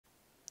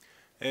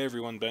Hey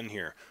everyone, Ben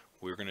here.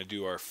 We're going to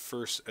do our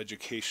first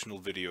educational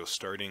video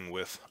starting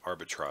with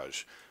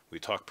arbitrage. We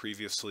talked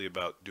previously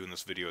about doing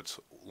this video, it's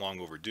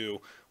long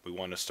overdue. We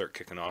want to start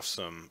kicking off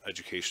some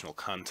educational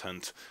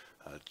content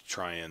to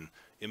try and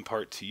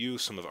impart to you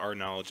some of our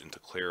knowledge and to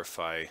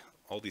clarify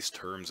all these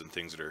terms and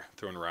things that are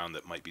thrown around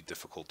that might be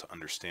difficult to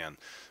understand.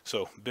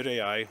 So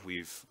BitAI,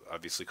 we've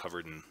obviously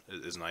covered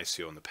as an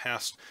ICO in the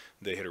past.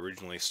 They had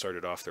originally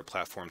started off their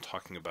platform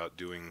talking about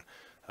doing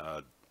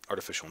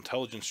artificial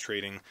intelligence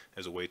trading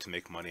as a way to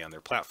make money on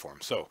their platform.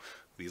 So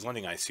these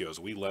lending ICOs,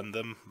 we lend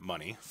them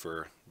money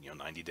for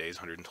 90 days,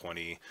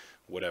 120,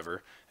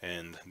 whatever,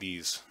 and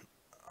these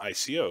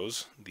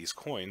ICOs, these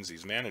coins,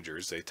 these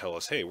managers, they tell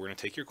us, hey, we're going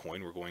to take your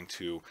coin, we're going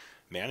to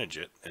manage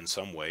it in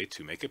some way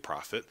to make a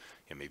profit.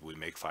 Maybe we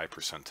make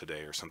 5%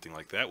 today or something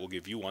like that. We'll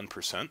give you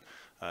 1%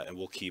 and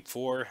we'll keep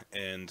 4%,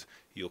 and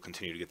you'll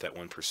continue to get that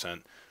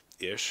 1%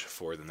 ish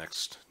for the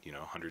next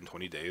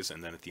 120 days,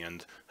 and then at the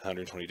end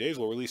 120 days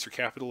we'll release your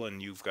capital and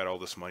you've got all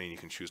this money and you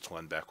can choose to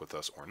lend back with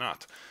us or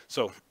not.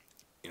 So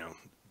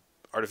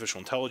artificial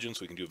intelligence,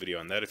 we can do a video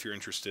on that if you're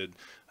interested.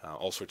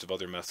 All sorts of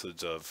other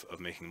methods of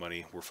making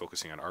money. We're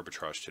focusing on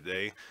arbitrage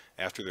today.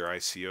 After their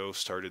ICO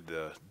started,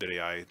 the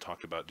BitAI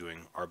talked about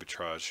doing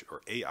arbitrage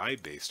or AI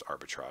based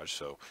arbitrage,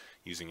 so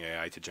using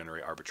AI to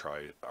generate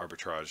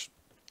arbitrage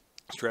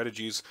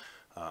strategies.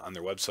 On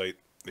their website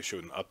they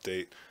showed an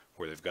update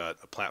where they've got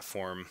a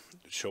platform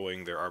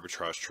showing their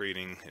arbitrage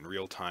trading in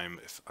real time.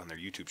 On their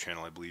YouTube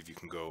channel, I believe you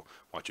can go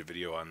watch a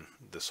video on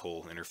this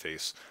whole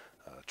interface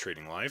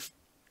trading live.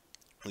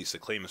 At least they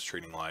claim it's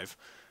trading live.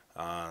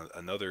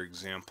 Another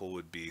example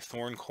would be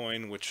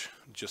Thorncoin, which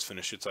just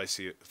finished its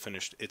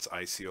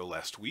ICO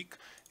last week.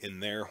 In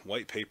their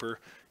white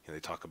paper, they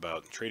talk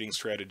about trading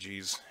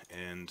strategies,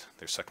 and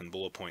their second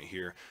bullet point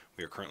here,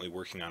 we are currently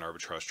working on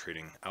arbitrage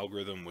trading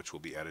algorithm, which will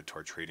be added to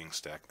our trading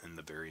stack in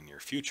the very near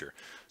future.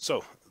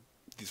 So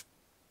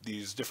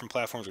these different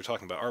platforms are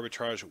talking about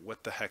arbitrage.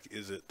 What the heck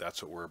is it?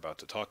 That's what we're about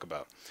to talk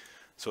about.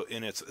 So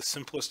in its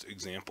simplest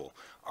example,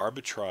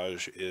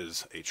 arbitrage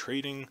is a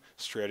trading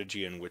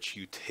strategy in which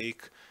you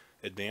take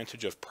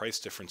advantage of price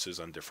differences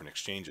on different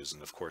exchanges.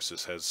 And of course,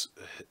 this has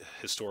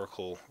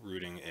historical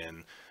rooting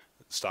in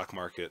stock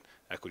market,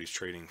 equities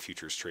trading,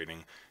 futures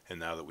trading, and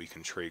now that we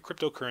can trade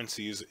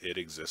cryptocurrencies, it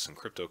exists in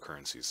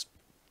cryptocurrencies.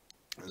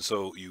 And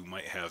so you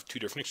might have two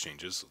different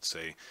exchanges, let's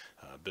say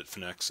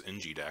Bitfinex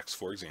and GDAX,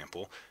 for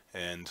example,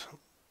 and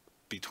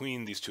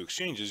between these two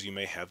exchanges, you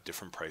may have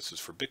different prices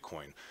for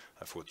Bitcoin,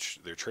 for which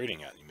they're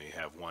trading at. You may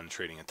have one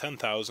trading at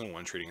 10,000,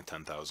 one trading at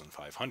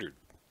 10,500.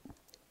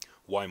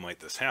 Why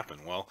might this happen?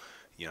 Well,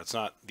 it's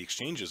not the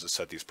exchanges that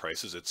set these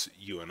prices, it's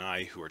you and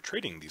I who are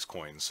trading these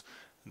coins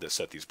that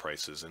set these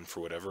prices, and for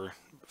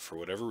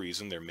whatever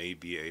reason there may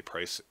be a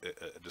price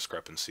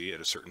discrepancy at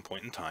a certain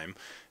point in time,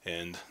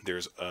 and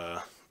there's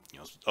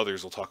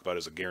others will talk about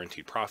as a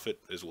guaranteed profit.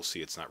 As we'll see,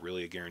 it's not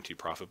really a guaranteed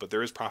profit, but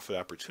there is profit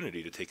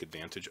opportunity to take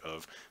advantage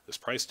of this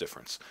price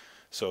difference.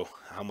 So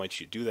how might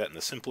you do that? In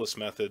the simplest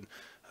method,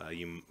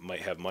 you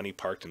might have money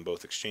parked in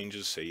both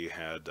exchanges. Say you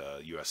had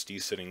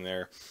USD sitting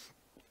there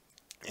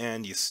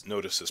and you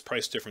notice this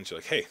price difference. You're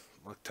like, hey,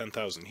 look,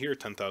 10,000 here,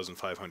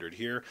 10,500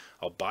 here.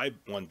 I'll buy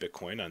one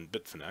Bitcoin on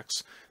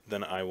Bitfinex,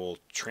 then I will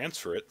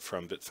transfer it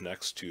from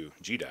Bitfinex to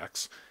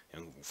GDAX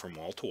and from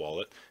wallet to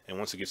wallet. And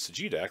once it gets to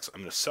GDAX,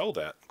 I'm going to sell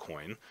that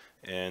coin.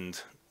 And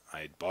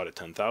I bought it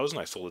 10,000,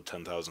 I sold it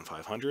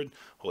 10,500.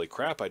 Holy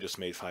crap, I just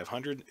made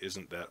 500.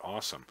 Isn't that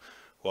awesome?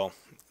 Well,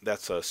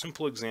 that's a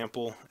simple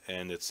example,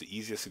 and it's the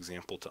easiest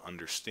example to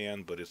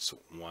understand, but it's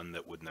one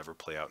that would never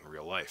play out in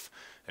real life.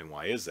 And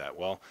why is that?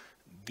 Well,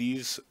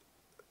 these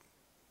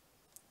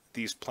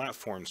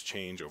platforms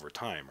change over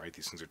time, right?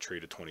 These things are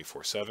traded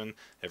 24/7.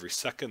 Every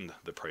second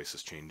the price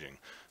is changing.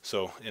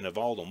 So in a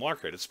volatile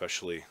market,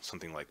 especially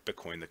something like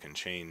Bitcoin that can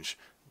change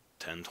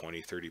 10,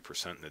 20,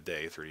 30% in a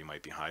day, 30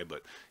 might be high,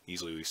 but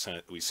easily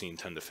we've seen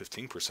 10 to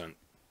 15%.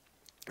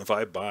 If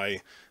I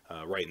buy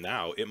right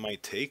now, it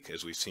might take,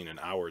 as we've seen, an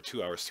hour,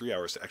 2 hours, 3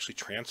 hours to actually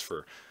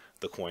transfer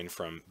the coin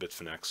from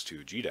Bitfinex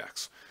to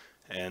GDAX.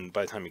 And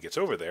by the time it gets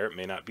over there, it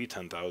may not be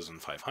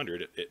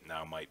 10,500. It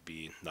now might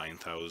be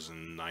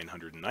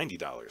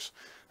 $9,990.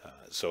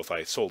 So if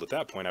I sold at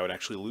that point, I would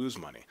actually lose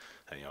money.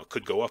 It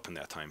could go up in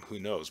that time, who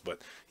knows?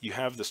 But you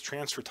have this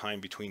transfer time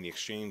between the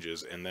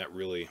exchanges, and that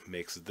really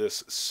makes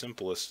this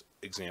simplest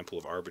example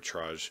of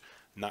arbitrage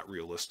not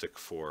realistic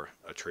for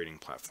a trading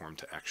platform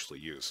to actually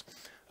use.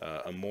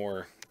 A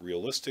more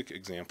realistic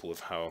example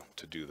of how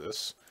to do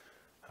this,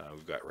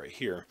 we've got right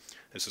here.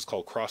 This is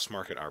called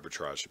cross-market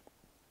arbitrage.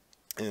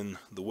 And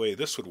the way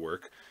this would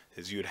work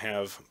is you'd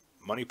have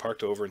money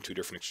parked over in two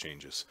different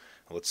exchanges.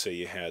 Let's say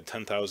you had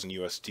 10,000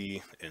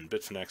 USD in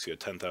Bitfinex, you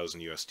had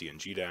 10,000 USD in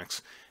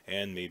GDAX,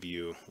 and maybe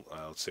you,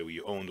 let's say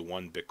you owned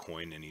one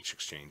Bitcoin in each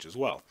exchange as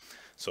well.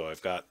 So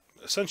I've got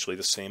essentially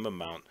the same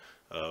amount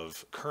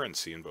of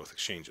currency in both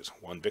exchanges.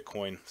 One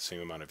Bitcoin,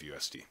 same amount of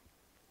USD.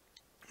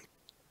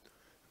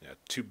 Yeah,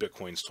 2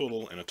 Bitcoins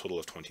total and a total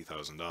of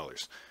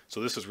 $20,000.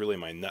 So this is really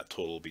my net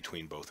total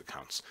between both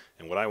accounts.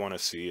 And what I want to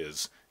see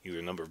is either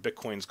the number of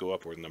Bitcoins go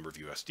up or the number of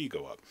USD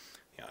go up.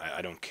 You know,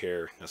 I don't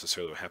care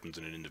necessarily what happens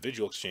in an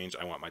individual exchange.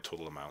 I want my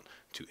total amount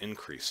to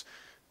increase.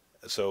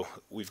 So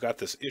we've got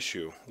this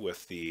issue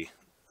with the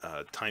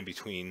time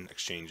between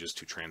exchanges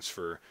to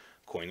transfer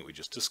coin that we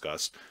just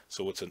discussed.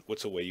 So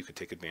what's a way you could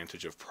take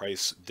advantage of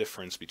price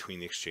difference between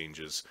the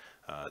exchanges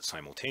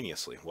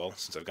simultaneously? Well,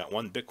 since I've got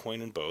one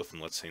Bitcoin in both,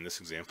 and let's say in this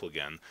example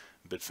again,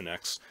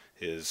 Bitfinex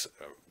is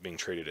being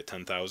traded at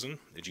 10,000,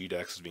 the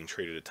GDAX is being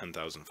traded at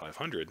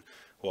 10,500.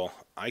 Well,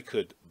 I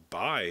could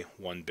buy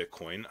one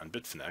Bitcoin on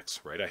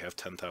Bitfinex, right? I have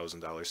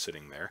 $10,000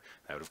 sitting there.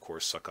 That would of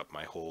course suck up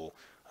my whole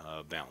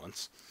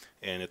balance.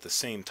 And at the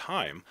same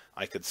time,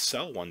 I could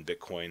sell one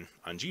Bitcoin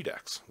on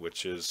GDAX,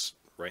 which is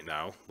right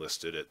now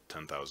listed at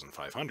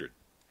 10,500.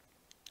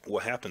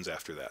 What happens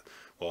after that?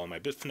 Well, on my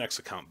Bitfinex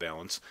account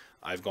balance,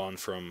 I've gone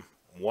from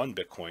one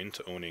Bitcoin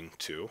to owning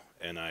two,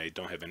 and I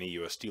don't have any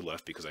USD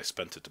left because I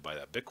spent it to buy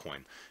that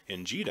Bitcoin.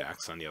 In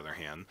GDAX, on the other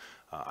hand,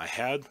 I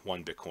had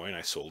one Bitcoin,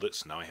 I sold it,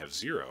 so now I have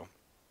zero.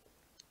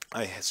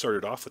 I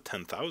started off with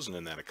 10,000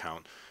 in that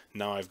account.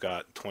 Now I've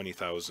got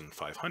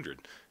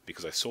 20,500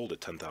 because I sold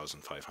at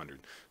 10,500.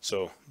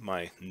 So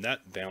my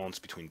net balance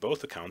between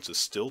both accounts is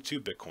still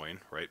 2 Bitcoin,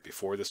 right?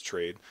 Before this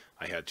trade,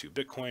 I had 2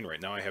 Bitcoin.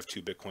 Right now I have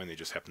 2 Bitcoin. They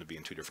just happen to be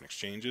in 2 different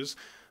exchanges.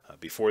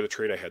 Before the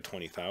trade, I had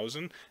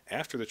 20,000.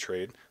 After the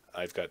trade,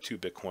 I've got 2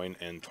 Bitcoin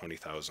and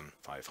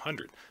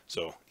 20,500.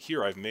 So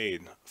here I've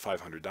made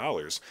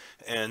 $500.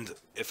 And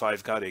if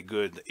I've got a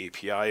good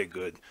API, a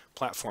good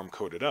platform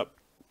coded up,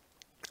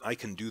 I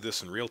can do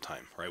this in real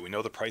time, right? We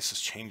know the price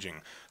is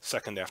changing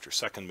second after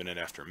second, minute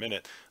after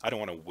minute. I don't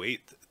want to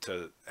wait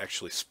to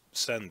actually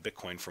send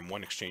Bitcoin from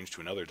one exchange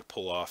to another to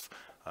pull off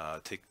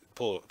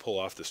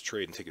this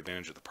trade and take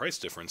advantage of the price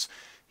difference.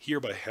 Here,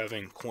 by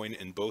having coin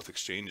in both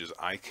exchanges,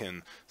 I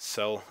can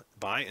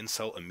buy and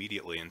sell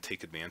immediately and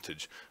take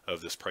advantage of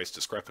this price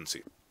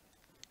discrepancy.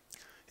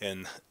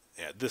 And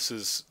this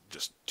is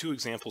just 2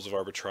 examples of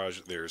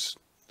arbitrage. There's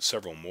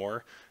several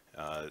more.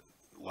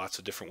 Lots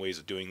of different ways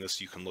of doing this.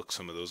 You can look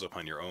some of those up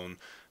on your own,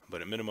 but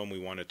at minimum we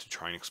wanted to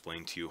try and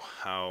explain to you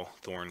how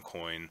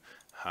Thorncoin,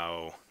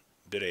 how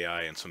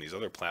BitAI, and some of these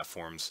other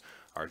platforms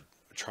are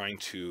trying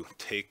to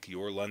take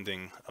your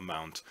lending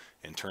amount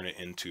and turn it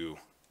into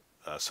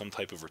some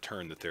type of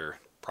return that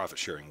they're profit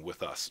sharing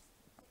with us.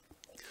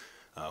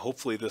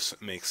 Hopefully this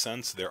makes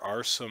sense. There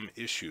are some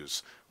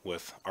issues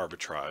with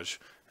arbitrage,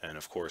 and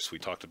of course we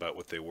talked about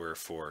what they were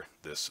for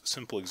this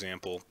simple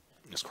example.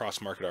 This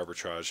cross-market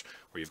arbitrage,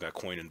 where you've got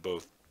coin in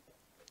both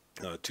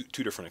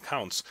two different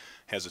accounts,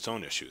 has its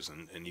own issues,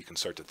 and you can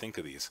start to think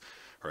of these,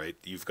 right?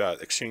 You've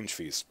got exchange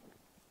fees.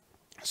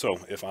 So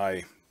if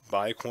I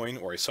buy a coin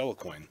or I sell a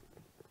coin,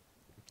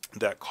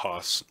 that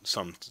costs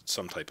some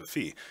type of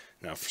fee.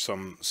 Now, for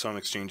some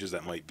exchanges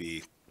that might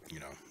be,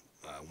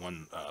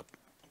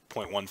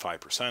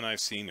 0.15%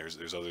 I've seen.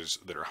 There's others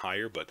that are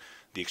higher, but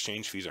the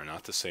exchange fees are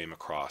not the same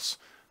across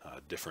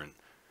different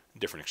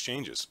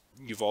exchanges.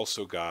 You've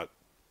also got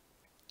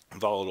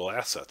volatile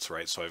assets,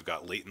 right? So I've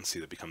got latency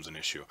that becomes an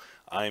issue.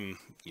 I'm,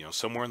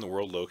 somewhere in the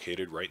world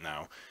located right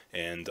now,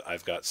 and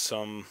I've got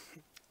some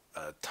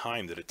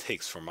time that it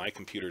takes for my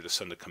computer to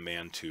send a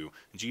command to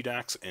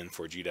GDAX and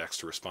for GDAX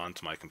to respond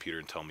to my computer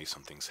and tell me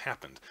something's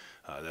happened.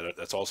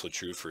 That's also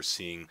true for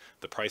seeing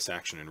the price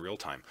action in real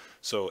time.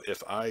 So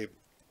if I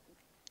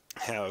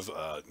have,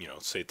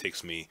 say it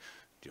takes me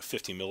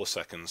 50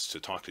 milliseconds to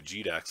talk to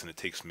GDAX, and it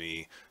takes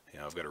me,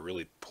 I've got a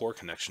really poor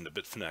connection to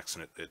Bitfinex,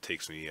 and it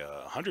takes me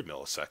 100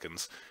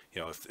 milliseconds.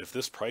 If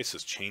this price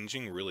is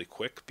changing really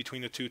quick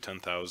between the two,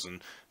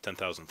 10,000,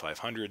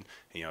 10,500,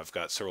 I've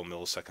got several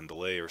millisecond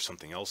delay or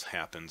something else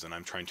happens, and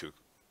I'm trying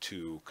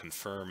to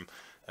confirm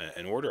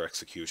an order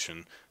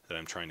execution that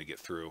I'm trying to get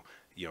through,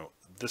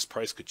 this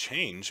price could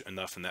change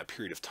enough in that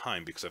period of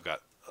time because I've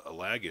got a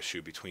lag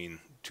issue between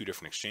 2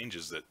 different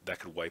exchanges that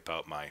could wipe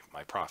out my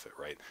profit,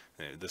 right?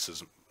 This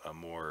is a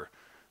more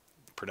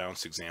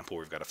pronounced example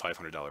where we've got a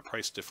 $500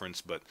 price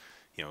difference, but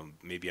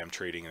maybe I'm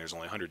trading and there's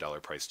only a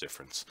 $100 price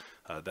difference.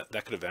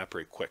 That could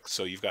evaporate quick.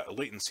 So you've got a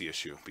latency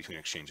issue between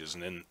exchanges.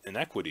 And in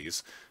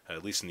equities,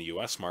 at least in the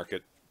US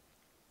market,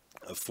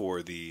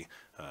 for the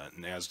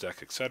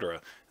NASDAQ,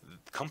 etc.,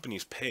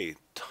 companies pay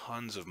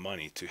tons of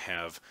money to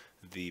have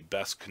the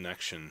best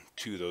connection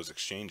to those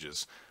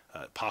exchanges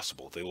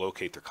possible. They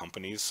locate their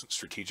companies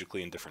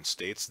strategically in different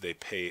states. They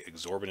pay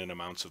exorbitant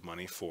amounts of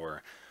money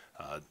for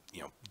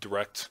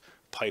direct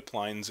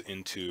pipelines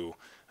into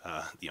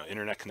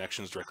internet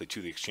connections directly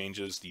to the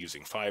exchanges,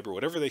 using fiber,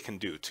 whatever they can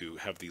do to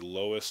have the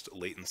lowest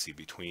latency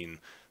between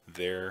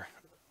their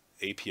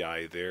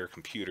API, their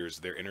computers,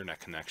 their internet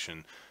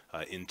connection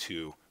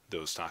into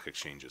those stock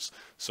exchanges.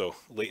 So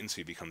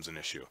latency becomes an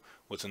issue.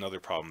 What's another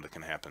problem that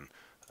can happen?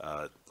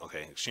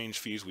 Exchange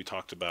fees, we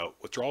talked about.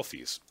 Withdrawal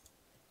fees.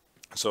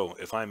 So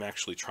if I'm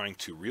actually trying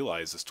to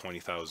realize this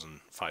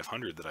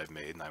 20,500 that I've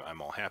made, and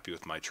I'm all happy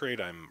with my trade,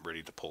 I'm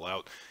ready to pull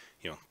out,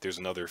 there's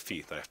another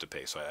fee that I have to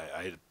pay. So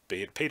I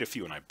had paid a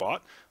fee when I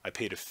bought, I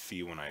paid a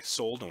fee when I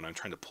sold, and when I'm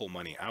trying to pull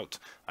money out,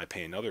 I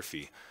pay another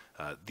fee.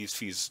 These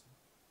fees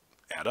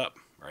add up,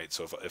 right?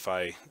 So if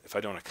I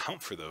don't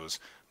account for those,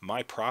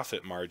 my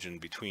profit margin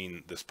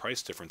between this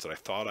price difference that I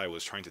thought I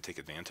was trying to take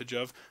advantage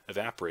of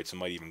evaporates and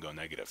might even go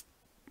negative.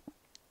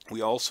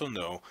 We also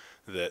know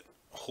that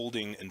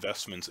holding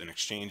investments in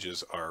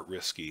exchanges are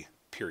risky,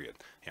 period.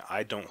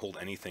 I don't hold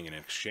anything in an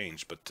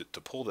exchange, but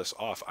to pull this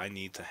off, I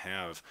need to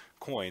have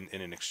coin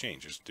in an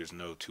exchange. There's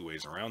no two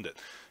ways around it.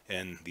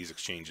 And these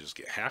exchanges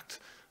get hacked.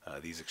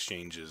 These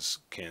exchanges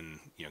can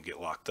get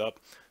locked up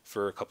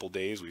for a couple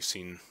days. We've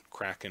seen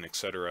Kraken,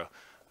 etc.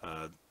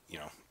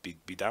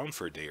 Be down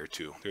for a day or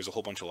two. There's a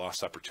whole bunch of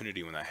lost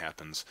opportunity when that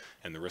happens,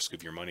 and the risk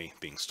of your money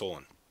being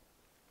stolen.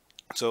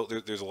 So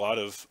there's a lot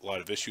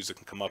of issues that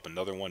can come up.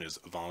 Another one is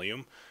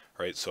volume,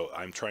 right? So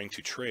I'm trying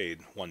to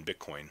trade 1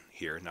 Bitcoin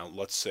here. Now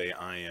let's say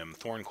I am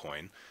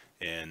Thorncoin,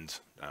 and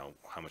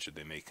how much did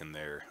they make in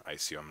their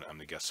ICO? I'm going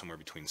to guess somewhere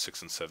between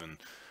 6 and 7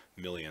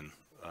 million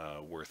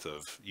worth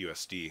of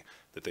USD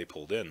that they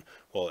pulled in.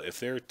 Well, if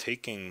they're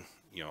taking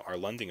our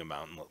lending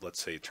amount, and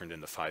let's say it turned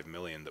into 5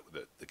 million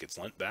that gets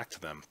lent back to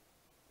them,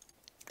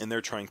 and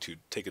they're trying to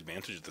take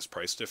advantage of this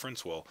price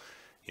difference, well,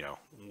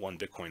 1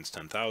 Bitcoin's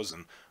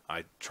 10,000.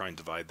 I try and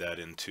divide that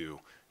into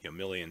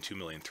million, 2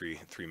 million,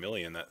 3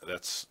 million.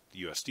 That's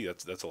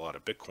USD. That's a lot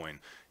of Bitcoin.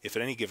 If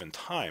at any given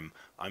time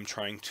I'm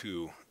trying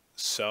to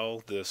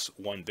sell this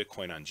 1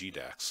 Bitcoin on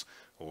GDAX,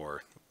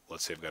 or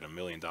let's say I've got $1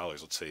 million,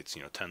 let's say it's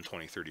 10,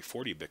 20, 30,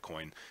 40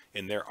 Bitcoin,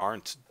 and there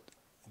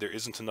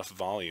isn't enough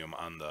volume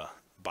on the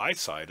buy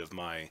side of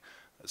my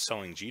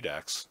selling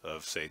GDAX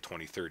of say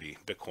 20, 30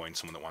 Bitcoin,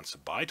 someone that wants to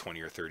buy 20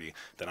 or 30,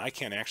 then I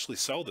can't actually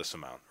sell this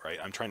amount, right?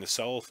 I'm trying to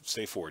sell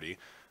say 40.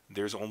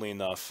 There's only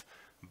enough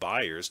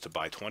buyers to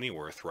buy 20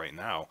 worth right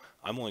now.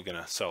 I'm only going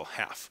to sell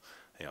half.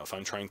 If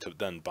I'm trying to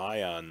then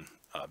buy on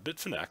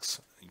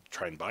Bitfinex,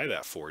 try and buy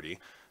that 40,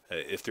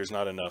 if there's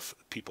not enough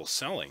people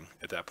selling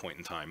at that point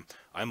in time,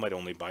 I might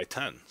only buy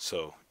 10.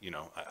 So,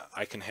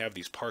 I can have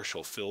these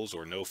partial fills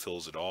or no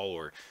fills at all,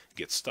 or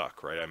get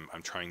stuck, right?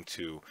 I'm trying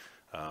to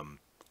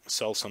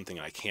sell something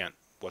and I can't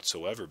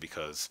whatsoever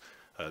because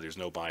there's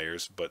no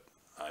buyers, but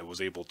I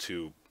was able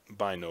to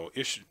buy no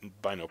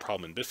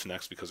problem in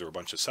Bitfinex because there were a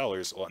bunch of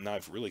sellers. Well, now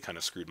I've really kind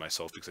of screwed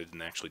myself because I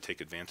didn't actually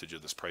take advantage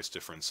of this price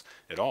difference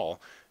at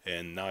all,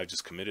 and now I've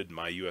just committed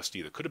my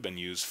USD that could have been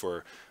used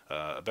for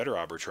a better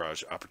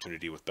arbitrage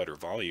opportunity with better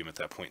volume at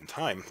that point in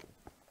time,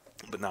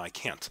 but now I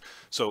can't.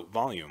 So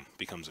volume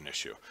becomes an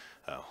issue.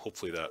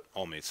 Hopefully that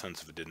all made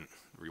sense if it didn't.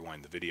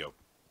 Rewind the video.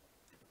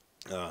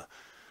 But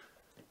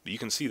you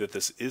can see that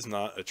this is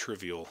not a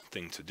trivial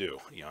thing to do.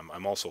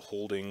 I'm also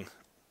holding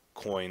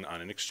coin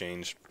on an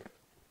exchange.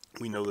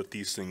 We know that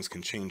these things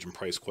can change in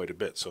price quite a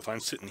bit. So if I'm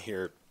sitting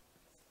here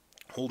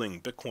holding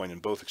Bitcoin in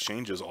both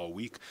exchanges all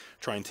week,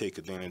 try and take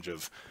advantage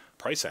of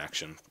price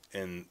action,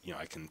 and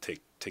I can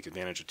take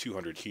advantage of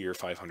 200 here,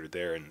 500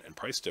 there, and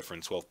price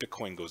difference. Well, if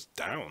Bitcoin goes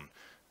down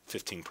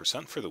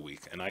 15% for the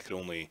week, and I could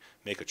only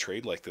make a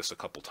trade like this a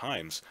couple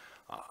times,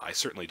 I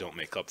certainly don't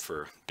make up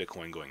for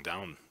Bitcoin going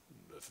down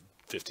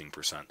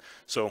 15%.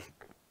 So,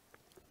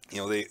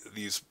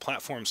 these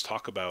platforms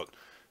talk about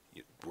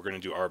we're going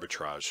to do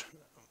arbitrage.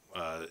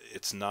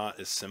 It's not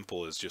as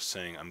simple as just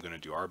saying I'm going to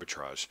do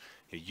arbitrage.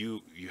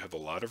 You have a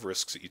lot of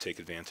risks that you take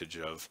advantage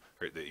of,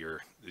 right, that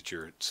you're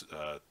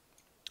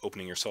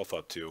opening yourself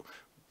up to.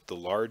 The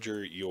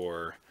larger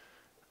your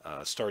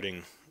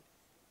starting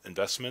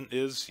investment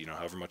is,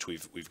 however much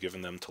we've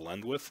given them to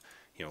lend with,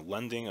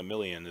 lending $1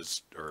 million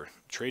or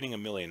trading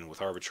 $1 million with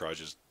arbitrage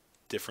is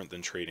different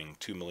than trading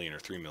 2 million or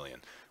 3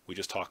 million. We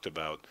just talked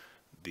about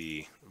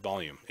the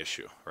volume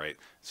issue, right?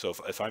 So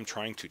if I'm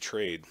trying to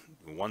trade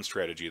one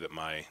strategy that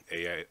my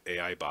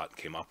AI bot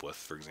came up with,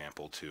 for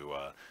example, to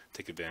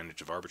take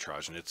advantage of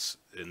arbitrage, and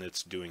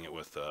it's doing it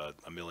with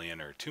 $1 million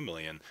or 2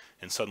 million,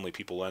 and suddenly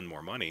people lend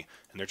more money,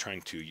 and they're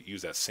trying to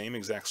use that same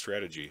exact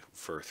strategy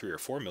for a $3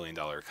 or $4 million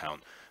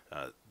account,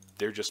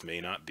 there just may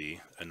not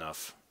be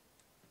enough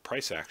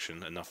price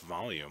action, enough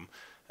volume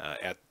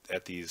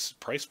at these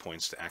price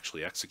points to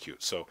actually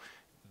execute. So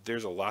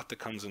there's a lot that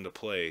comes into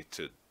play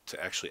to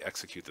actually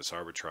execute this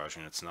arbitrage,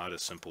 and it's not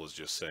as simple as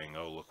just saying,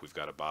 oh look, we've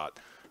got a bot,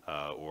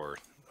 or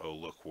oh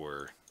look,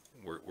 we're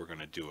going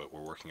to do it,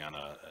 we're working on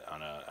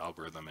a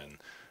algorithm, and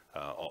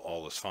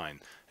all is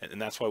fine.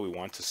 And that's why we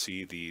want to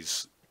see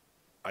these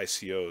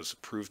ICOs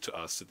prove to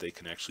us that they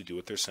can actually do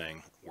what they're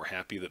saying. We're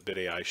happy that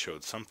BitAI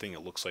showed something.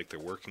 It looks like they're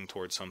working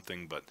towards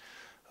something, but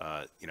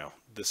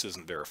this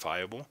isn't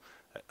verifiable.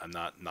 I'm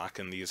not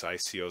knocking these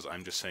ICOs.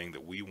 I'm just saying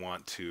that we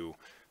want to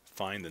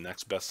find the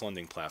next best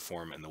lending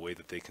platform, and the way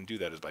that they can do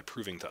that is by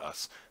proving to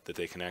us that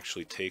they can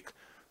actually take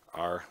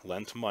our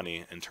lent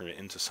money and turn it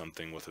into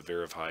something with a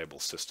verifiable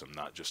system,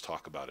 not just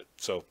talk about it.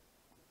 So,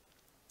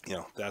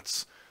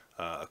 that's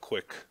a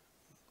quick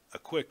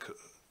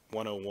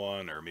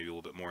 101, or maybe a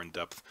little bit more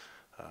in-depth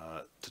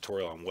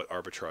tutorial on what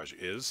arbitrage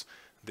is.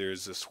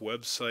 There's this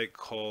website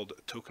called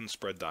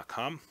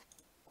tokenspread.com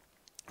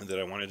that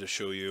I wanted to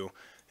show you,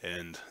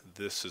 and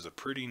this is a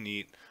pretty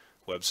neat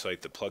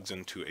website that plugs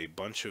into a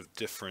bunch of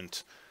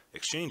different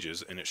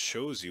exchanges, and it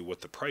shows you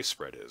what the price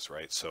spread is,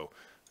 right? So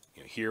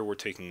here we're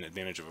taking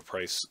advantage of a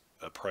price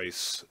a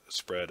price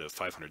spread of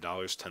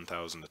 $500,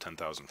 10,000 to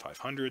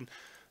 10,500.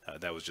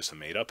 That was just a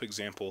made up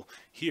example.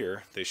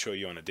 Here, they show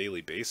you on a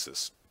daily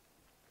basis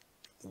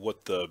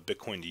what the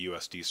Bitcoin to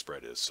USD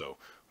spread is. So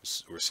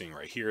we're seeing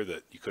right here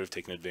that you could have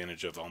taken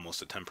advantage of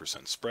almost a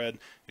 10% spread.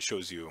 It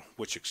shows you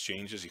which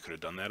exchanges you could have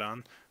done that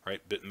on,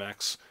 right?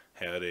 BitMEX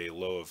had a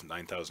low of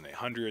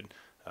 9,800,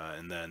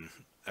 and then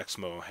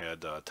Exmo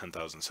had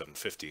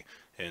 10,750.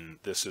 And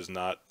this is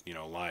not, you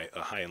know,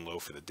 a high and low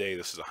for the day.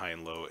 This is a high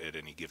and low at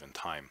any given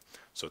time.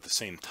 So at the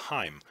same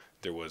time,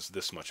 there was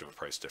this much of a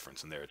price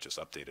difference, and there it just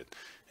updated.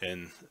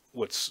 And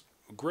what's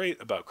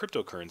great about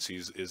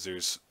cryptocurrencies is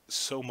there's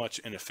so much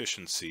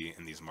inefficiency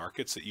in these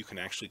markets that you can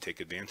actually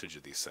take advantage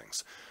of these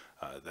things.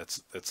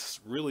 That's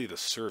really the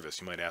service.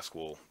 You might ask,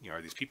 well, you know,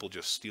 are these people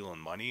just stealing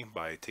money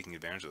by taking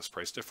advantage of this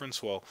price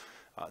difference? Well,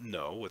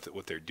 no.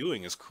 What they're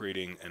doing is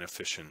creating an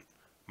efficient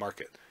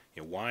market.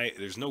 You know, why?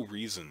 There's no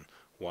reason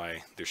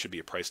why there should be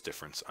a price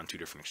difference on two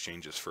different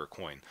exchanges for a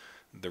coin.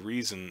 The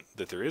reason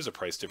that there is a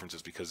price difference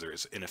is because there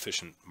is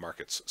inefficient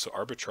markets. So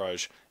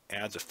arbitrage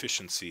adds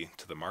efficiency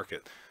to the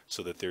market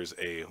so that there's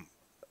a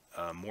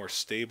more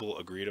stable,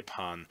 agreed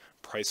upon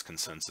price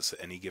consensus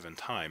at any given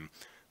time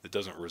that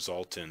doesn't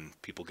result in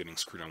people getting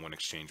screwed on one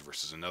exchange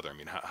versus another. I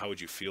mean, how would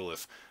you feel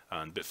if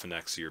on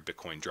Bitfinex your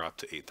Bitcoin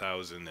dropped to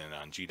 8,000 and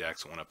on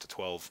GDAX it went up to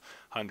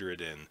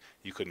 1,200 and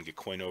you couldn't get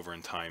coin over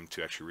in time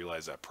to actually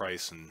realize that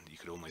price, and you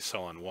could only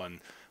sell on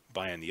one,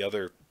 buy on the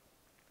other?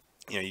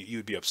 You know,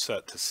 you'd be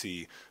upset to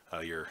see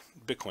your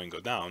Bitcoin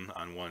go down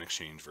on one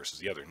exchange versus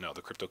the other. No,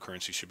 the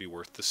cryptocurrency should be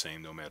worth the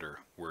same no matter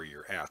where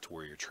you're at,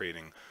 where you're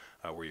trading,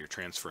 where you're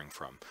transferring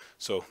from.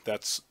 So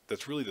that's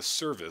really the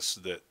service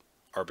that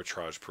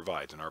arbitrage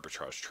provides, an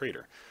arbitrage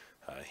trader.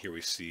 Here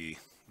we see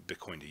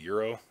Bitcoin to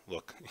Euro.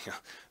 Look,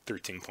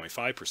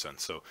 13.5%.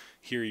 So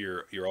here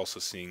you're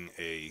also seeing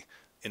a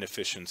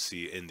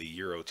inefficiency in the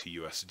Euro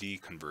to USD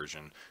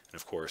conversion, and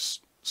of course,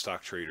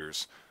 stock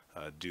traders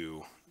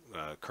do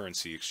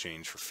currency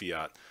exchange for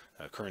fiat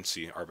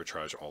currency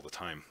arbitrage all the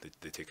time.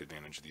 They take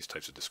advantage of these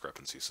types of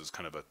discrepancies. So it's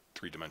kind of a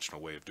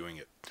three-dimensional way of doing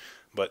it.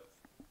 But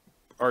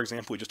our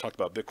example, we just talked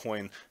about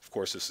Bitcoin. Of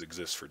course, this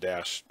exists for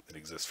Dash. It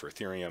exists for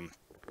Ethereum,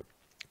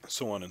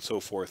 so on and so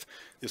forth.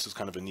 This is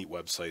kind of a neat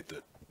website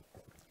that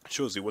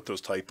shows you what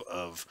those type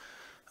of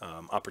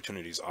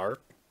opportunities are.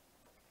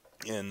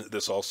 And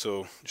this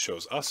also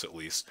shows us, at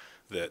least,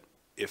 that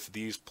if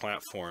these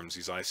platforms,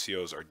 these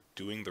ICOs, are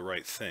doing the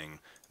right thing,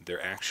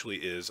 there actually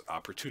is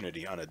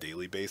opportunity on a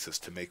daily basis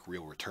to make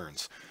real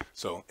returns.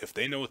 So if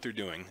they know what they're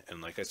doing,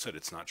 and like I said,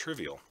 it's not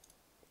trivial.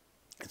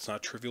 It's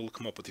not trivial to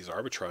come up with these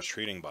arbitrage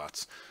trading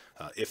bots.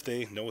 If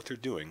they know what they're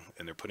doing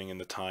and they're putting in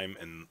the time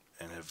and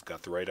have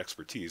got the right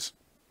expertise,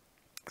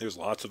 there's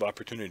lots of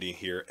opportunity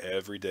here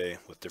every day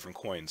with different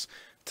coins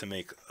to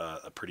make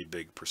a pretty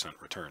big percent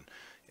return.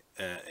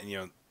 And you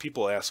know,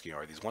 people ask, you know,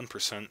 are these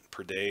 1%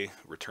 per day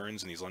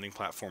returns in these lending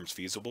platforms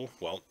feasible?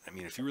 Well, I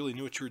mean, if you really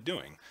knew what you were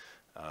doing,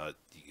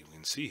 you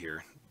can see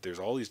here, there's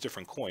all these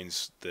different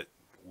coins that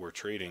we're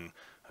trading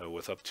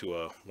with up to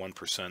a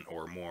 1%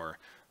 or more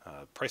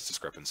price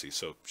discrepancy.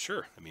 So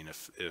sure, I mean,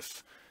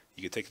 if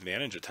you could take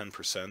advantage of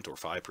 10% or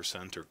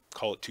 5% or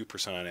call it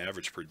 2% on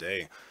average per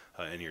day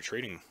in your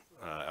trading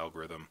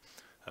algorithm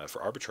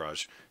for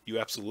arbitrage, you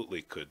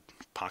absolutely could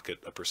pocket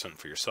a percent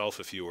for yourself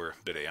if you were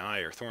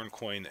BitAI or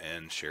Thorncoin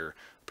and share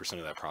a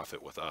percent of that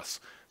profit with us.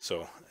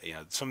 So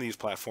yeah, some of these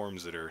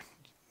platforms that are,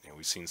 you know,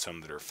 we've seen some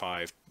that are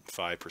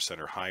 5%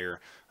 or higher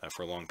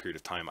for a long period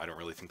of time. I don't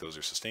really think those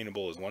are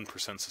sustainable. Is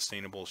 1%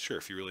 sustainable? Sure,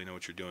 if you really know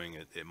what you're doing,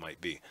 it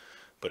might be,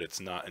 but it's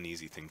not an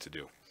easy thing to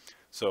do.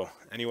 So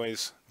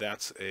anyways,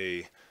 that's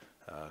a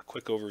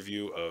quick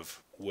overview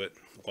of what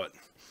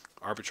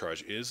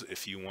arbitrage is.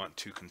 If you want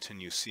to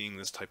continue seeing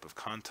this type of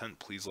content,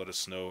 please let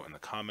us know in the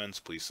comments.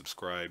 Please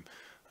subscribe,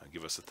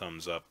 give us a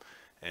thumbs up,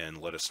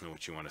 and let us know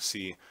what you want to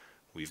see.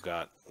 We've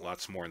got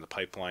lots more in the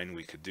pipeline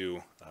we could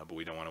do, but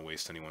we don't want to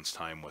waste anyone's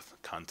time with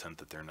content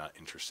that they're not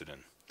interested in.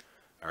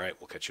 All right,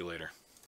 we'll catch you later.